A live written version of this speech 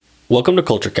Welcome to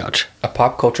Culture Couch, a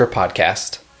pop culture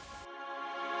podcast.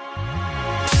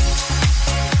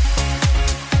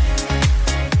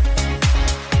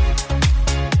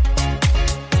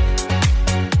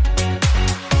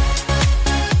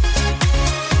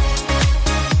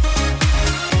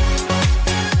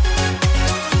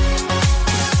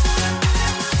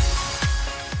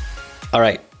 All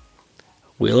right,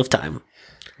 Wheel of Time.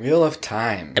 Wheel of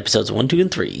Time. Episodes 1, 2,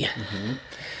 and 3.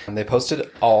 And they posted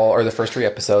the first 3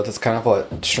 episodes. It's kind of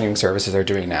what streaming services are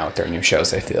doing now with their new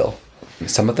shows, I feel.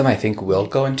 Some of them I think will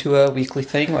go into a weekly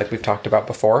thing like we've talked about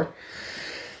before.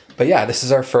 But yeah, this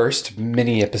is our first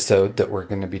mini episode that we're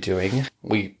going to be doing.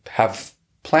 We have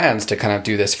plans to kind of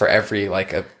do this for every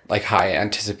high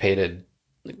anticipated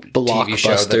TV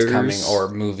show that's coming or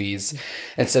movies.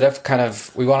 Instead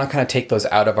of we want to kind of take those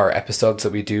out of our episodes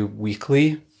that we do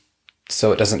weekly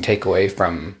so it doesn't take away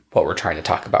from what we're trying to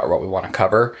talk about or what we want to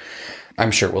cover.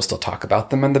 I'm sure we'll still talk about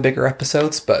them in the bigger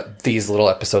episodes, but these little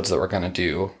episodes that we're going to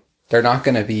do, they're not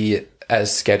going to be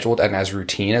as scheduled and as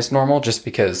routine as normal, just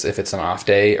because if it's an off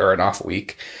day or an off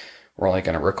week, we're only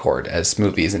going to record as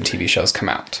movies and TV shows come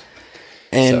out.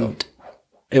 And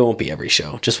it won't be every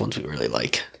show, just ones we really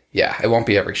like. Yeah, it won't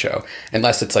be every show.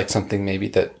 Unless it's like something maybe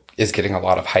that is getting a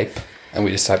lot of hype and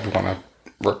we decide we want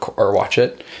to record or watch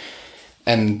it.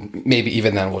 And maybe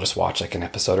even then we'll just watch like an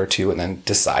episode or 2 and then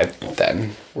decide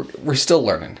then. We're still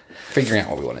learning, figuring out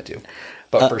what we want to do.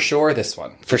 But for sure, this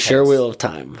one. For sure, Wheel of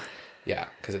Time. Yeah,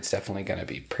 because it's definitely going to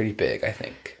be pretty big, I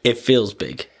think. It feels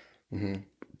big. Mm-hmm.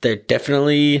 They're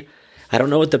definitely... I don't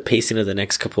know what the pacing of the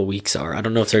next couple of weeks are. I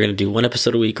don't know if they're going to do 1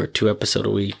 episode a week or 2 episodes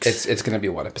a week. It's going to be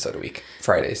 1 episode a week.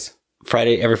 Fridays.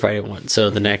 Every Friday one. So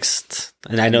the next...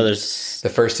 And I know there's... The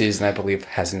first season, I believe,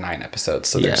 has 9 episodes.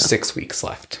 So there's 6 weeks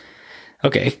left.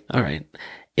 Okay. All right.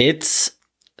 It's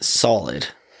solid.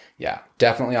 Yeah.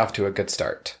 Definitely off to a good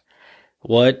start.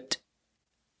 What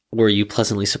were you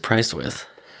pleasantly surprised with?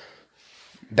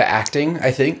 The acting,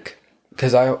 I think.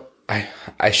 Because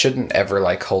I shouldn't ever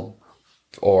hold...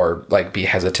 or be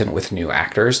hesitant with new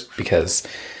actors, because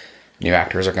new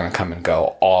actors are going to come and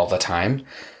go all the time.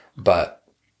 But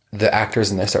the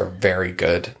actors in this are very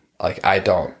good.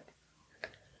 I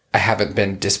haven't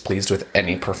been displeased with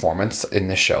any performance in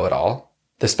this show at all.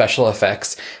 The special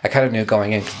effects, I kind of knew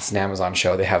going in because it's an Amazon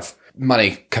show, they have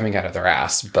money coming out of their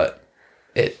ass, but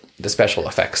the special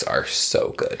effects are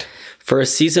so good. For a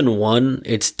season 1,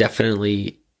 it's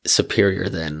definitely superior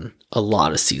than a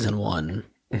lot of season 1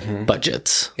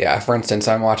 budgets. Yeah, for instance,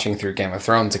 I'm watching through Game of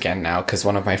Thrones again now because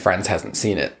one of my friends hasn't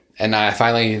seen it. And I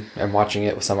finally am watching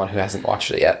it with someone who hasn't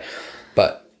watched it yet.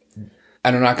 But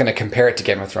I'm not going to compare it to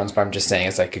Game of Thrones, but I'm just saying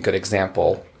it's a good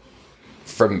example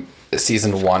from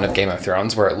season 1 of Game of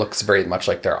Thrones where it looks very much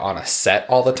like they're on a set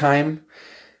all the time.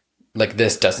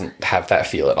 This doesn't have that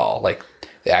feel at all.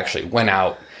 They actually went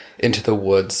out into the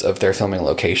woods of their filming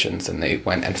locations and they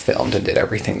went and filmed and did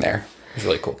everything there. It was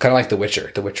really cool. Kind of like The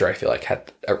Witcher. The Witcher, I feel like,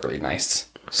 had a really nice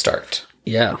start.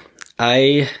 Yeah.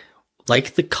 I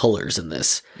like the colors in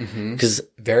this. Because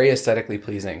very aesthetically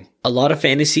pleasing. A lot of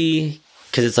fantasy,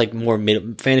 because it's more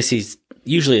fantasy's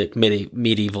usually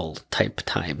medieval type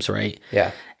times, right?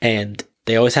 Yeah. And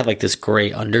they always have this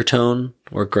gray undertone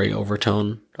or gray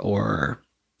overtone or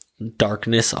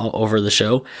darkness all over the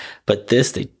show. But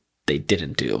this, they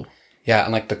didn't do. Yeah,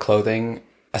 and the clothing...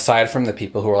 Aside from the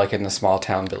people who are in the small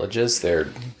town villages, they're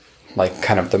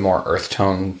kind of the more earth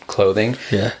tone clothing.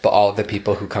 Yeah. But all of the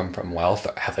people who come from wealth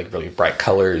have really bright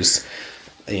colors,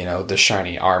 the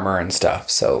shiny armor and stuff.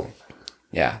 So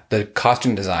yeah, the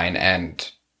costume design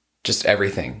and just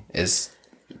everything is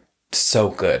so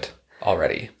good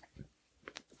already.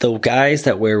 The guys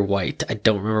that wear white, I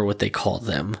don't remember what they called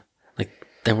them.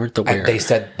 They weren't the wearer. They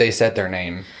said their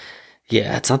name.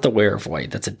 Yeah, it's not the Wearer of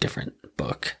White. That's a different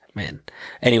book. Man.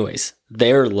 Anyways,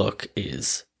 their look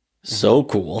is so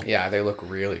cool. Yeah, they look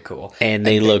really cool. And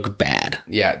they look bad.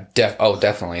 Yeah,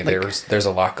 definitely. There's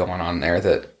a lot going on there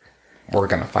that we're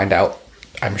going to find out,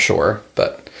 I'm sure.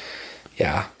 But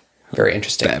yeah, very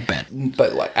interesting. Bad.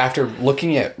 But after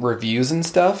looking at reviews and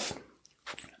stuff,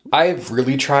 I've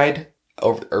really tried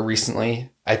recently,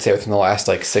 I'd say within the last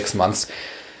 6 months,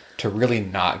 to really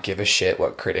not give a shit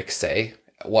what critics say.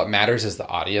 What matters is the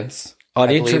audience.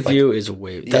 Audience review is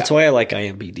way... That's why I like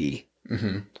IMDb.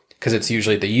 Because it's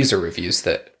usually the user reviews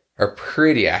that are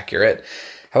pretty accurate.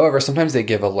 However, sometimes they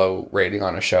give a low rating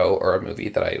on a show or a movie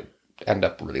that I end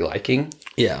up really liking.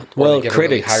 Yeah. Well, they give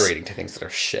critics... a really high rating to things that are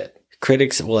shit.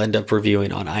 Critics will end up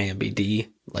reviewing on IMDb,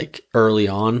 early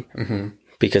on.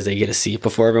 because they get to see it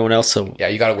before everyone else. So Yeah,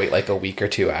 you gotta wait like a week or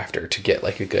two after to get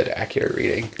like a good, accurate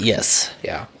reading. yes.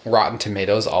 Yeah. Rotten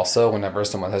Tomatoes also, whenever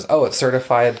someone says, oh, it's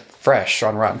certified fresh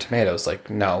on Rotten Tomatoes, like,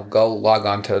 no, go log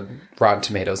on to Rotten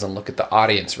Tomatoes and look at the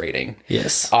audience rating.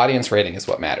 Yes. Audience rating is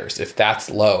what matters. If that's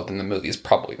low, then the movie's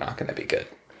probably not going to be good.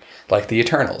 Like The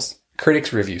Eternals.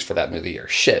 Critics' reviews for that movie are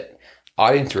shit.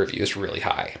 Audience reviews really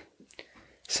high.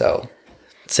 So,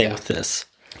 Same with this.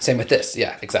 same with this.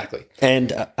 Yeah, exactly.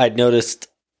 And I'd noticed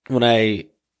when I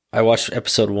watched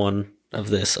episode 1 of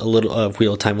this, a little of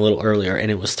Wheel of Time a little earlier,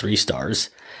 and it was 3 stars.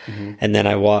 Mm-hmm. And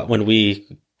then when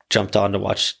we jumped on to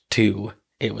watch 2,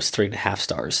 it was 3.5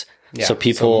 stars. Yeah, so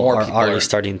people more are already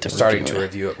starting to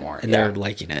review it more. and they're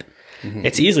liking it. Mm-hmm.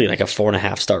 It's easily like a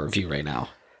 4.5 star review right now.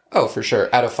 Oh, for sure.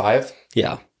 Out of 5?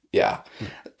 Yeah. Yeah.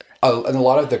 And a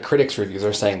lot of the critics' reviews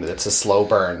are saying that it's a slow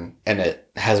burn and it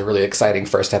has a really exciting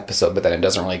first episode, but then it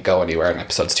doesn't really go anywhere in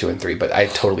episodes 2 and 3. But I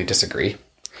totally disagree.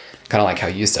 Kind of like how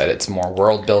you said, it's more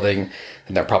world building,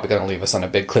 and they're probably going to leave us on a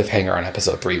big cliffhanger on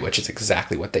episode 3, which is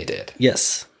exactly what they did.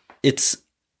 Yes.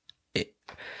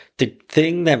 The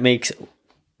thing that makes,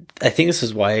 I think this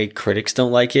is why critics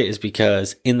don't like it, is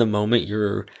because in the moment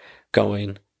you're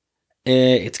going,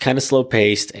 it's kind of slow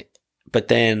paced, but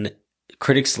then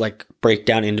critics like break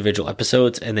down individual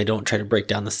episodes and they don't try to break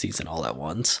down the season all at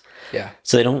once. Yeah.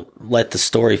 So they don't let the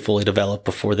story fully develop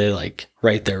before they like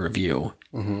write their review.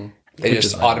 Mm-hmm. They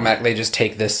just automatically just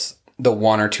take the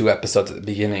 1 or 2 episodes at the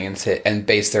beginning and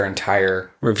base their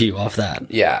entire review off that.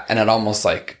 Yeah. And it almost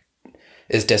like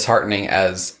is disheartening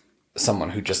as someone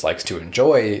who just likes to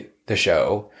enjoy the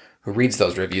show, who reads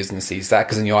those reviews and sees that,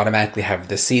 because then you automatically have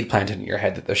the seed planted in your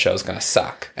head that the show's going to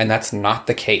suck. And that's not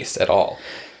the case at all.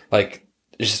 Like,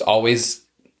 just always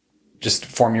just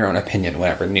form your own opinion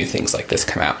whenever new things like this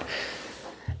come out.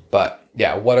 But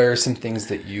yeah, what are some things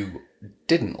that you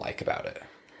didn't like about it?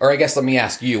 Or I guess let me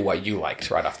ask you what you liked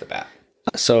right off the bat.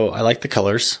 So I like the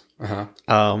colors. Uh-huh.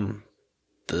 And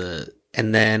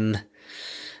then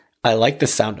I like the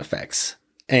sound effects.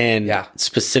 And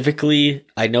specifically,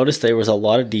 I noticed there was a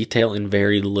lot of detail in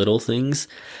very little things.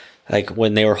 Like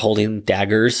when they were holding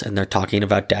daggers and they're talking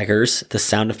about daggers, the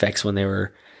sound effects when they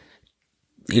were,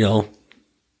 like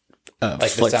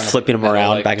flipping them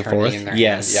around like back and forth.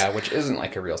 Yes. Yeah, which isn't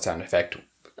like a real sound effect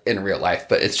in real life,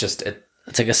 but it's just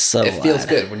it's like a subtle. It feels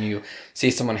good when you see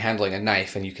someone handling a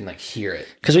knife and you can like hear it.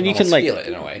 Because when you can like feel it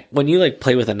in a way. When you like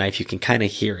play with a knife, you can kind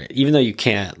of hear it, even though you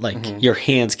can't. Like your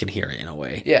hands can hear it in a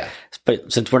way. Yeah.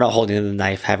 But since we're not holding the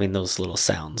knife, having those little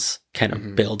sounds kind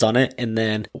of builds on it. And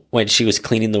then when she was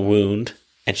cleaning the wound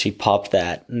and she popped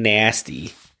that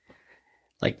nasty,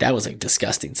 like that was a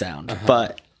disgusting sound.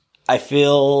 But I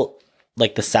feel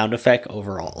like the sound effect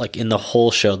overall, like in the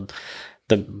whole show,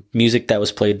 the music that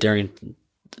was played during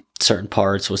certain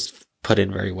parts was put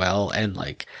in very well. And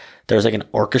like there was like an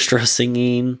orchestra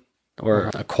singing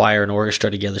or a choir and orchestra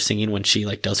together singing when she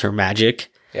like does her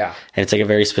magic. Yeah. And it's like a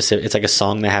very specific, it's like a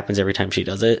song that happens every time she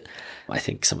does it. I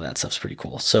think some of that stuff's pretty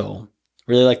cool. So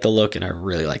really like the look and I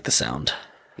really like the sound.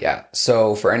 Yeah.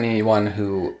 So for anyone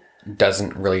who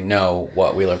doesn't really know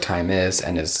what Wheel of Time is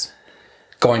and is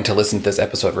going to listen to this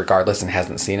episode regardless and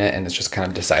hasn't seen it and is just kind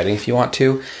of deciding if you want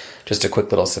to, just a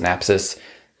quick little synopsis.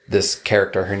 This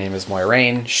character, her name is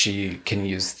Moiraine. She can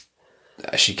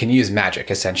use magic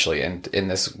essentially. And in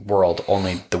this world,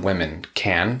 only the women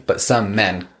can, but some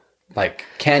men like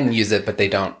can use it, but they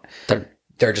don't.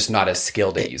 They're just not as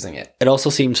skilled at using it. It also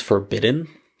seems forbidden.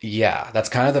 Yeah, that's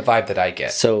kind of the vibe that I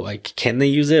get. So, like, can they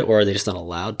use it, or are they just not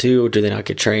allowed to, or do they not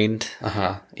get trained?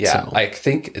 Yeah, so, I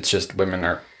think it's just women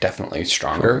are definitely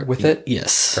stronger with it.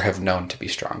 Yes, or have known to be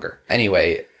stronger.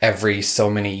 Anyway, every so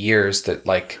many years that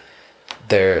like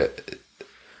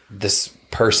this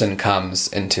person comes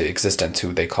into existence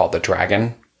who they call the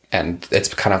dragon, and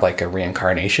it's kind of like a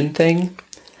reincarnation thing,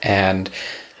 and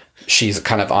she's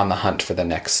kind of on the hunt for the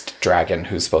next dragon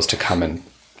who's supposed to come, and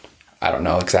I don't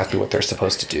know exactly what they're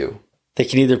supposed to do. They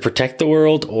can either protect the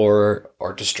world or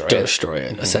destroy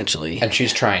it, essentially. And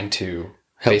she's trying to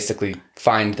basically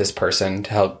find this person to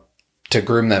help to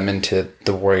groom them into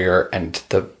the warrior and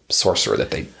the sorcerer that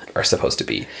they are supposed to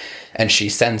be. And she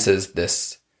senses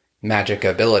this magic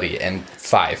ability in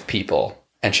 5 people,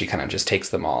 and she kind of just takes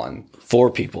them all, and 4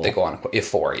 people. They go on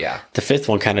 4, yeah. The 5th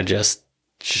one kind of just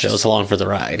shows along for the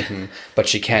ride. But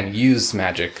she can use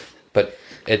magic, but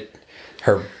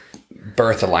her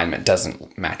birth alignment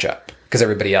doesn't match up because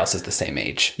everybody else is the same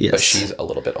age. Yes. But she's a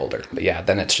little bit older. But yeah,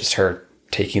 then it's just her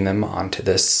taking them onto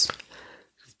this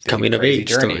coming of age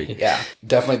journey. Story. Yeah,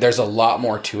 definitely. There's a lot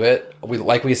more to it.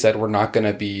 Like we said, we're not going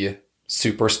to be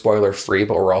super spoiler free,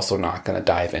 but we're also not going to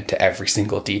dive into every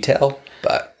single detail.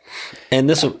 And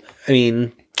this, I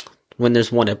mean, when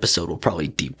there's one episode, we'll probably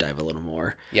deep dive a little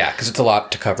more. Yeah, because it's a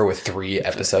lot to cover with 3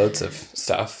 episodes of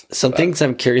stuff. Some things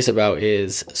I'm curious about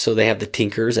is, so they have the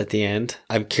Tinkers at the end.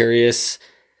 I'm curious.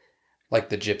 Like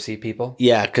the gypsy people?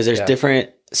 Yeah, because there's different.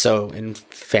 So in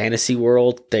fantasy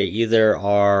world, they either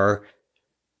are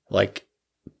like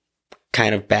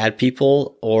kind of bad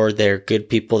people or they're good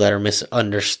people that are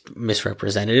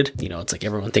misrepresented. You know, it's like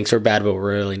everyone thinks we're bad, but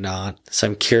we're really not. So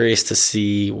I'm curious to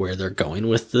see where they're going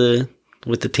with the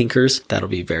Tinkers. That'll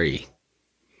be very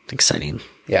exciting.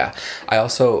 Yeah. I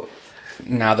also,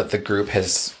 now that the group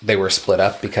they were split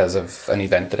up because of an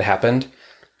event that happened,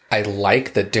 I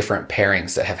like the different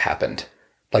pairings that have happened.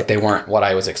 Like they weren't what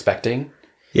I was expecting.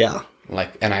 Yeah.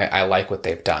 Like, and I like what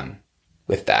they've done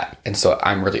with that. And so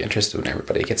I'm really interested when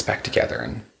everybody gets back together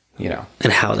and, you know.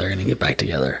 And how they're going to get back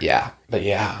together. Yeah. But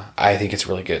yeah, I think it's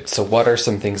really good. So what are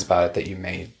some things about it that you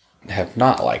may have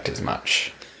not liked as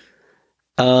much?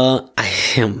 I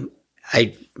don't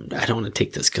want to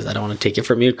take this because I don't want to take it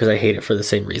from you because I hate it for the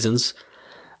same reasons.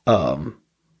 But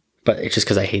it's just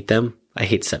because I hate them. I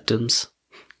hate septums.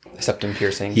 Septum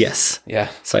piercings? Yes. Yeah.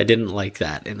 So I didn't like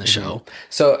that in the show.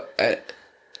 So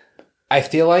I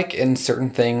feel like in certain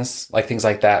things, like things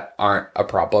like that aren't a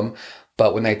problem.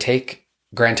 But when they take,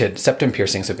 granted, septum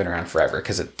piercings have been around forever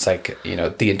because it's like, you know,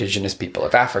 the indigenous people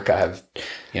of Africa have,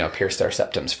 you know, pierced their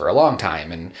septums for a long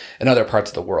time and in other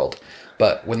parts of the world.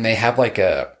 But when they have like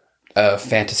a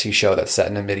fantasy show that's set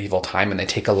in a medieval time and they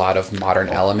take a lot of modern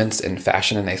elements in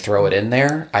fashion and they throw it in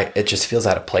there, it just feels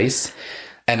out of place.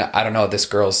 And I don't know, this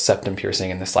girl's septum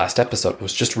piercing in this last episode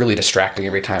was just really distracting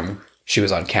every time she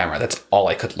was on camera. That's all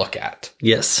I could look at.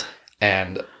 Yes.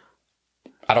 And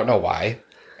I don't know why.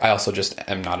 I also just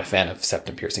am not a fan of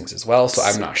septum piercings as well, so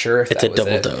I'm not sure if it's that a was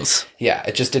double it. dose. Yeah,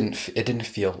 it didn't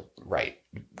feel right.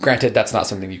 Granted, that's not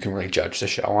something you can really judge the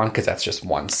show on because that's just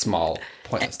one small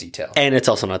pointless detail. And it's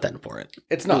also not that important.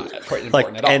 It's not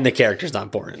important at all. And the character's not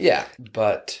important. Yeah,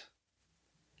 but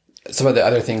some of the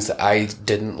other things that I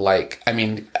didn't like, I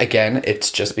mean, again,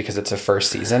 it's just because it's a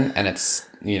first season and it's,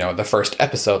 you know, the first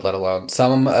episode, let alone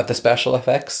some of the special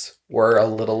effects were a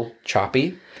little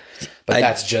choppy, but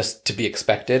that's just to be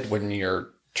expected when you're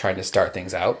trying to start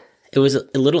things out. It was a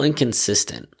little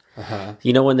inconsistent. Uh-huh.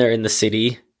 You know, when they're in the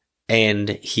city and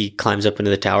he climbs up into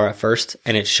the tower at first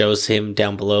and it shows him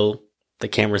down below, the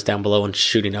camera's down below and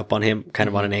shooting up on him kind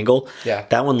of on an angle. Yeah.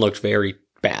 That one looked very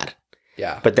bad.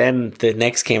 Yeah. But then the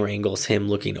next camera angle is him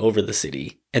looking over the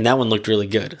city, and that one looked really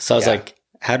good. So I was like,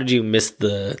 how did you miss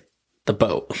the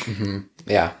boat? Mm-hmm.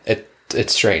 Yeah,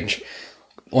 it's strange.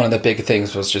 One of the big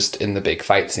things was just in the big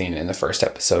fight scene in the first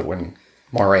episode when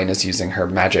Moiraine is using her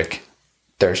magic.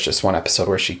 There's just one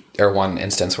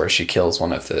instance where she kills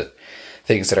one of the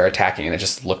things that are attacking, and it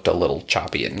just looked a little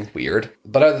choppy and weird.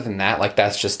 But other than that, like,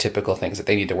 that's just typical things that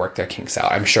they need to work their kinks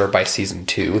out. I'm sure by season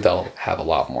 2 they'll have a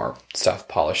lot more stuff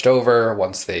polished over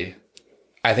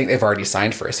I think they've already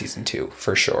signed for a season 2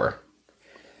 for sure,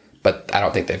 but I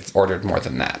don't think they've ordered more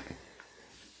than that.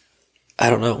 I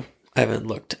don't know. I haven't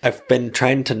looked. I've been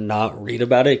trying to not read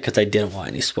about it because I didn't want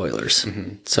any spoilers.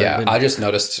 Mm-hmm. So yeah, I just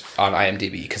noticed on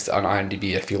IMDb, because on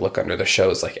IMDb, if you look under the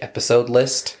show's like episode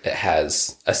list, it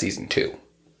has a season 2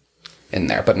 in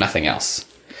there, but nothing else.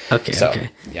 Okay.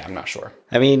 Yeah, I'm not sure.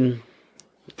 I mean,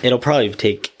 it'll probably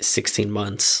take 16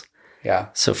 months. Yeah.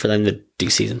 So for them to do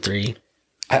season 3.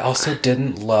 I also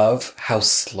didn't love how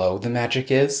slow the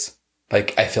magic is.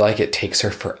 Like, I feel like it takes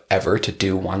her forever to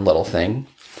do one little thing.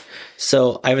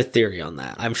 So I have a theory on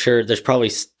that. I'm sure there's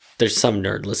some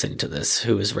nerd listening to this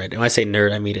who has read. And when I say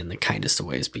nerd, I mean it in the kindest of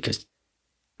ways because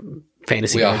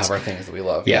fantasy we nerds. all have our things that we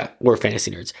love. Yeah, we're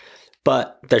fantasy nerds.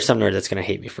 But there's some nerd that's going to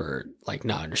hate me for like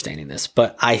not understanding this.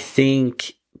 But I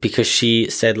think because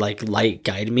she said like light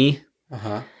guide me,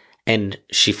 and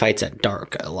she fights at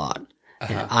dark a lot.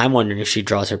 And I'm wondering if she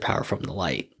draws her power from the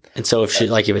light. And so if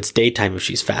if it's daytime, if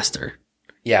she's faster.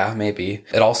 Yeah, maybe.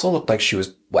 It also looked like she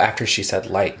was, after she said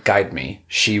light guide me,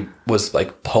 she was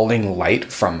like pulling light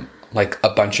from like a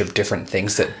bunch of different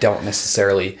things that don't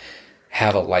necessarily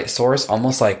have a light source.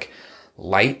 Almost like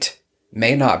light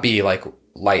may not be like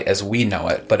light as we know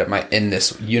it, but it might, in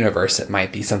this universe, it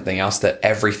might be something else that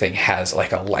everything has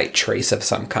like a light trace of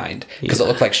some kind. Because it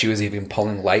looked like she was even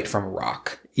pulling light from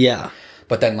rock. Yeah.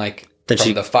 But then like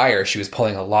from the fire, she was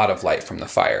pulling a lot of light from the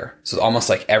fire. So it's almost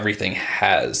like everything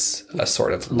has a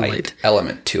sort of light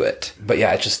element to it. But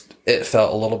yeah, it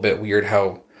felt a little bit weird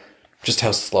how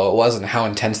slow it was and how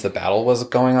intense the battle was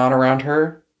going on around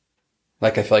her.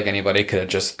 Like, I feel like anybody could have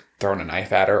just thrown a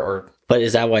knife at her or... But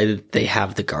is that why they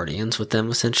have the Guardians with them,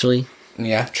 essentially?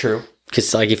 Yeah, true.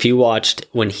 Because, like, if you watched,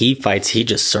 when he fights, he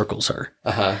just circles her.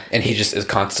 And he just is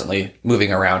constantly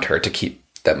moving around her to keep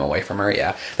them away from her.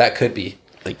 Yeah, that could be.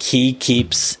 Like he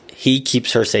keeps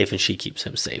her safe and she keeps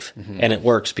him safe. And it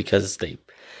works because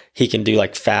he can do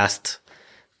like fast,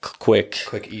 quick,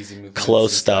 easy movements,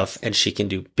 close stuff, and she can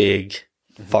do big,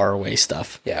 far away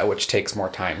stuff. Yeah, which takes more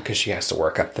time because she has to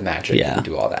work up the magic Yeah. and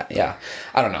do all that. Yeah,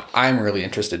 I don't know. I'm really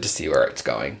interested to see where it's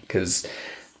going because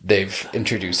they've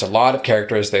introduced a lot of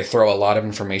characters. They throw a lot of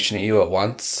information at you at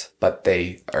once, but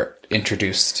they are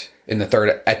introduced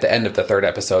at the end of the third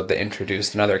episode. They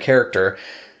introduced another character.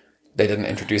 They didn't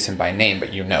introduce him by name,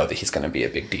 but you know that he's going to be a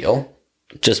big deal.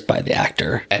 Just by the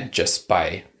actor. And just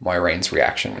by Moiraine's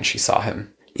reaction when she saw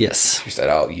him. Yes. She said,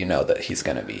 oh, you know that he's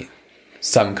going to be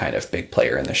some kind of big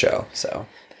player in the show. So,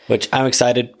 which I'm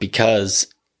excited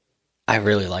because I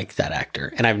really like that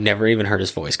actor. And I've never even heard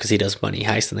his voice because he does Money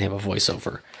Heist and they have a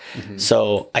voiceover.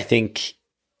 So I think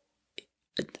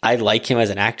I like him as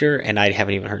an actor and I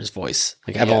haven't even heard his voice.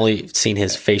 Like I've only seen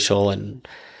his facial and...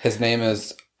 His name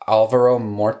is Alvaro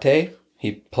Morte.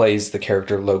 He plays the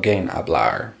character Logain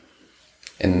Ablar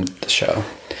in the show.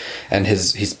 And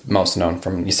he's most known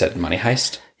from, you said, Money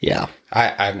Heist? Yeah.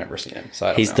 I've never seen him, so I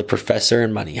don't know. He's the professor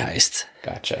in Money Heist.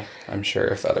 Gotcha. I'm sure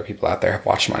if other people out there have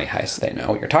watched Money Heist, they know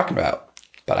what you're talking about.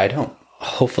 But I don't.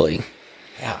 Hopefully.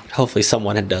 Yeah. Hopefully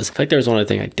someone does. I feel like there was one other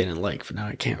thing I didn't like, but now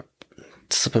I can't.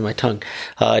 It's slipping my tongue.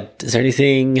 Is there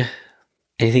anything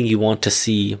you want to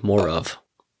see more of?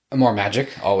 More magic,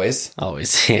 always.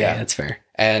 Always. Yeah, that's fair.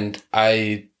 And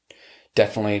I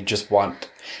definitely just want...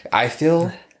 I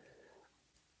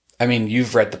mean,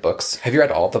 you've read the books. Have you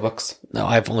read all the books? No,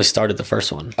 I've only started the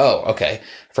first one. Oh, okay.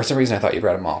 For some reason, I thought you'd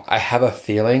read them all. I have a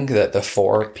feeling that the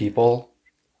 4 people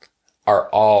are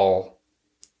all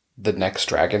the next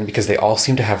dragon because they all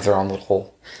seem to have their own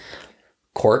little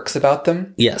quirks about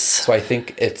them. Yes. So I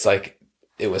think it's like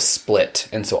it was split,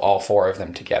 and so all 4 of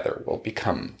them together will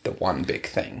become the one big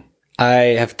thing.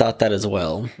 I have thought that as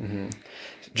well.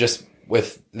 Just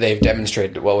they've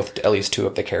demonstrated, well, with at least 2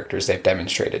 of the characters, they've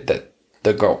demonstrated that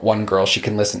one girl, she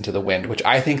can listen to the wind, which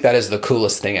I think that is the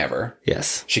coolest thing ever.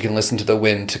 Yes. She can listen to the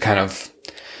wind to kind of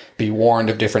be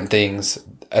warned of different things.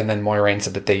 And then Moiraine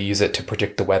said that they use it to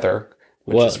predict the weather.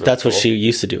 Well, really that's cool. What she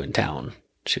used to do in town.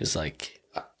 She was like...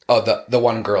 Oh, the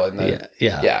one girl in the...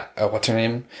 Yeah. Yeah. What's her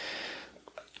name?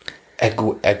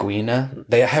 Egwina.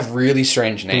 They have really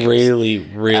strange names.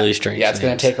 Really strange Yeah, it's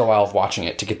going to take a while of watching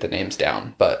it to get the names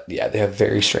down. But yeah, they have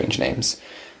very strange names.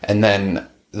 And then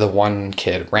the one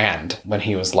kid, Rand, when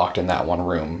he was locked in that one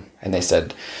room, and they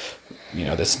said, you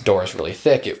know, this door is really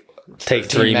thick. Take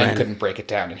 3 men couldn't break it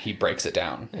down, and he breaks it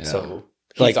down. Yeah. So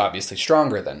he's obviously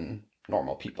stronger than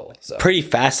normal people. So pretty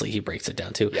fastly he breaks it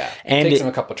down too. Yeah, and it takes him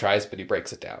a couple tries, but he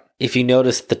breaks it down. If you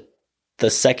notice the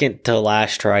second to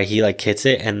last try, he like hits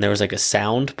it, and there was like a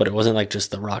sound, but it wasn't like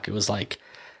just the rock. It was like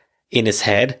in his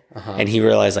head, and he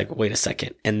realized like, wait a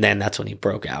second, and then that's when he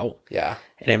broke out. Yeah,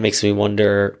 and it makes me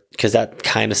wonder because that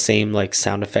kind of same like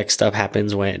sound effect stuff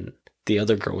happens when the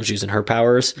other girl was using her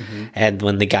powers, and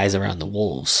when the guy's around the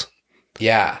wolves.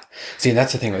 Yeah, see,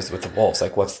 that's the thing with the wolves.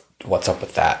 Like, what's up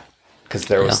with that? Because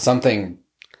there was something.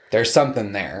 There's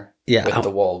something there. Yeah, with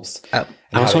the wolves. I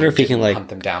was wondering if he can like hunt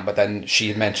them down. But then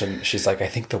she mentioned, she's like, I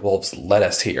think the wolves led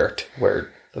us here,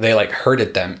 where they like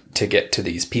herded them to get to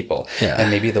these people. Yeah, and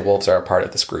maybe the wolves are a part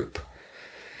of this group.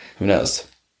 Who knows?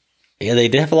 Yeah, they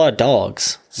did have a lot of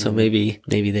dogs, so maybe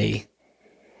they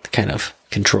kind of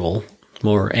control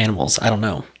more animals. I don't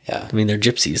know. Yeah, I mean they're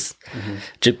gypsies.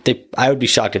 I would be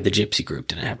shocked if the gypsy group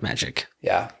didn't have magic.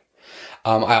 Yeah.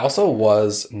 I also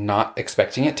was not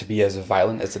expecting it to be as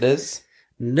violent as it is.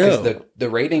 No. Because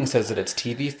the rating says that it's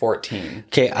TV 14.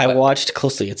 Okay, I watched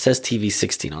closely. It says TV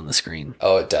 16 on the screen.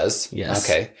 Oh, it does? Yes.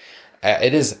 Okay.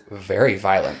 It is very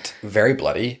violent, very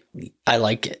bloody. I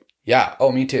like it. Yeah.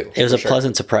 Oh, me too. It was a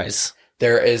pleasant surprise.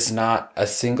 There is not a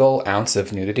single ounce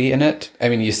of nudity in it. I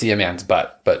mean, you see a man's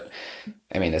butt, but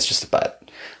I mean, it's just a butt.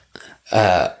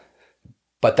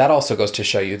 But that also goes to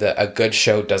show you that a good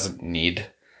show doesn't need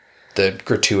the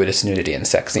gratuitous nudity and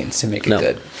sex scenes to make it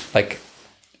good. Like,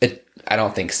 I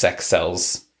don't think sex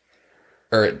sells,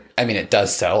 or I mean, it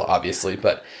does sell, obviously,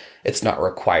 but it's not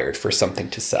required for something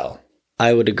to sell.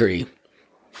 I would agree.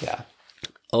 Yeah.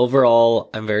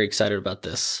 Overall, I'm very excited about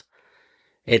this.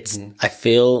 I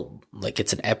feel like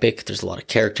it's an epic. There's a lot of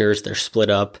characters. They're split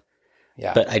up.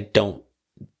 Yeah. But I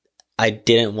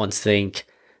didn't once think,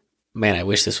 man, I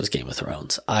wish this was Game of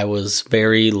Thrones. I was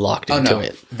very locked into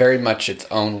it. Very much its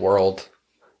own world.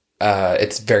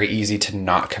 It's very easy to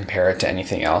not compare it to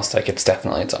anything else. Like, it's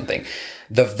definitely its own thing.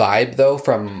 The vibe, though,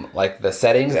 from like the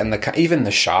settings and even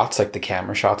the shots, like the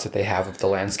camera shots that they have of the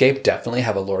landscape, definitely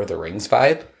have a Lord of the Rings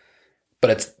vibe. but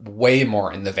it's way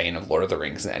more in the vein of Lord of the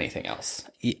Rings than anything else.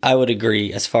 I would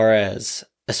agree as far as,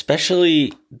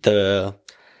 especially there's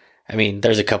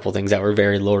a couple things that were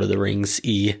very Lord of the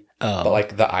Rings-y. But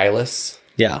like the Eyeless,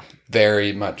 yeah.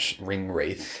 very much Ring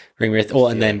Wraith. Well,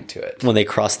 and then to it. when they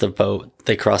cross the boat,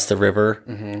 they cross the river.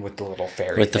 Mm-hmm, with the little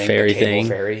ferry with the fairy thing.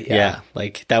 Ferry. Yeah.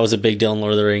 Like that was a big deal in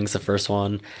Lord of the Rings, the first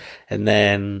one. And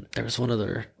then there was one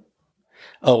other.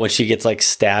 Oh, when she gets like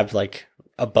stabbed like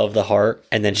above the heart,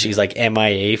 and then she's like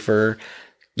MIA for,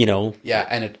 Yeah,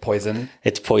 and it's poison.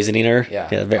 It's poisoning her.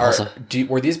 Yeah.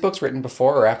 Were these books written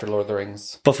before or after Lord of the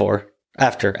Rings? Before.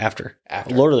 After.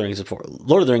 Lord of the Rings before.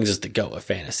 Lord of the Rings is the go of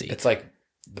fantasy. It's like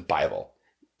the Bible.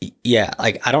 Yeah,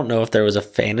 like I don't know if there was a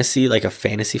fantasy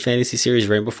series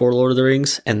written before Lord of the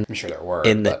Rings, and I'm sure there were,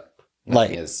 but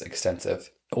nothing is extensive.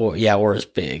 Or as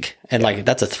big, and like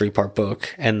that's a 3-part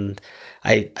book, and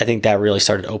I think that really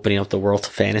started opening up the world to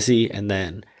fantasy, and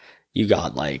then you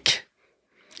got like,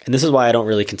 and this is why I don't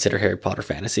really consider Harry Potter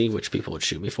fantasy, which people would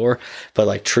shoot me for, but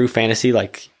like true fantasy,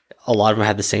 like a lot of them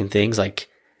had the same things. Like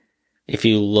if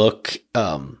you look,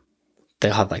 they'll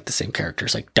have like the same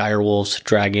characters, like direwolves,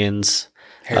 dragons.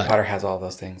 Harry Potter has all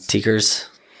those things. Tikers.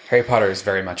 Harry Potter is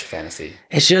very much fantasy.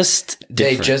 It's just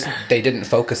different. They didn't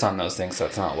focus on those things, so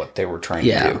that's not what they were trying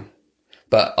to do.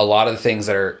 But a lot of the things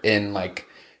that are in like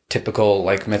typical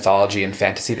like mythology and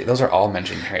fantasy, those are all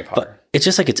mentioned in Harry Potter. But it's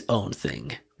just like its own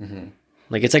thing. Mm-hmm.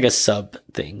 Like it's like a sub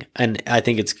thing, and I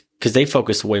think it's because they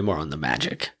focus way more on the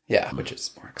magic. Yeah, which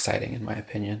is more exciting in my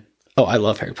opinion. Oh, I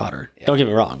love Harry Potter. Yeah. Don't get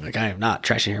me wrong. Like I am not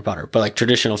trashing Harry Potter, but like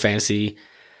traditional fantasy,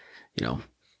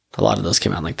 a lot of those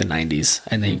came out in like the 90s,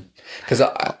 and they because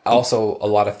also a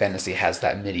lot of fantasy has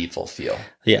that medieval feel.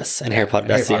 Yes, and Harry Potter.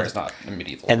 Harry Potter is not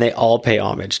medieval, and they all pay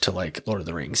homage to like Lord of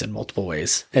the Rings in multiple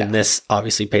ways. And this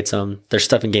obviously paid some. There's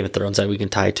stuff in Game of Thrones that we can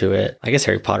tie to it. I guess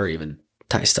Harry Potter even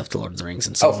ties stuff to Lord of the Rings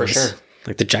in some ways. For sure,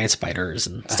 like the giant spiders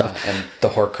and stuff, and the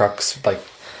Horcrux like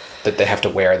that they have to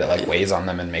wear that like weighs on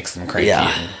them and makes them cranky.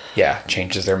 And,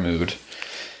 changes their mood.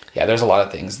 Yeah, there's a lot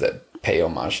of things that pay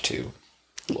homage to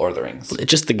Lord of the Rings.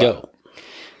 It's just the go.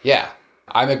 Yeah.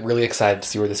 I'm really excited to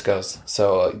see where this goes.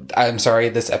 So I'm sorry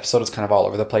this episode is kind of all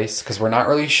over the place because we're not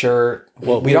really sure.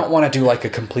 We don't want to do like a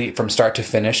complete from start to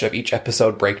finish of each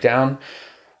episode breakdown.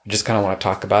 We just kind of want to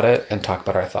talk about it and talk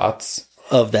about our thoughts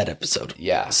of that episode.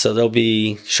 Yeah. So they'll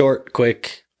be short,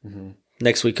 quick. Mm-hmm.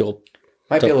 Next week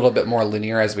might be a little bit more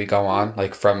linear as we go on,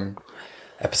 like from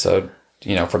episode,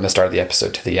 from the start of the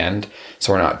episode to the end.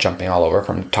 So we're not jumping all over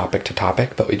from topic to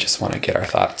topic, but we just want to get our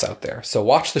thoughts out there. So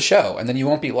watch the show and then you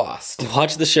won't be lost.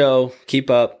 Watch the show. Keep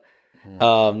up.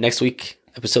 Next week,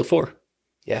 episode 4.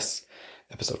 Yes.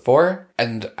 Episode 4.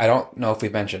 And I don't know if we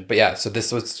mentioned, but yeah, so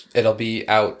it'll be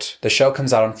out. The show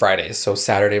comes out on Fridays. So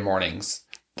Saturday mornings,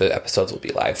 the episodes will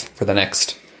be live for the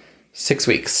next 6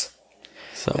 weeks.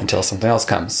 So until something else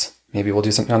comes. Maybe we'll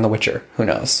do something on The Witcher. Who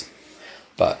knows?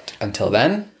 But until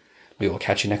then, we will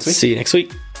catch you next week. See you next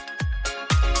week.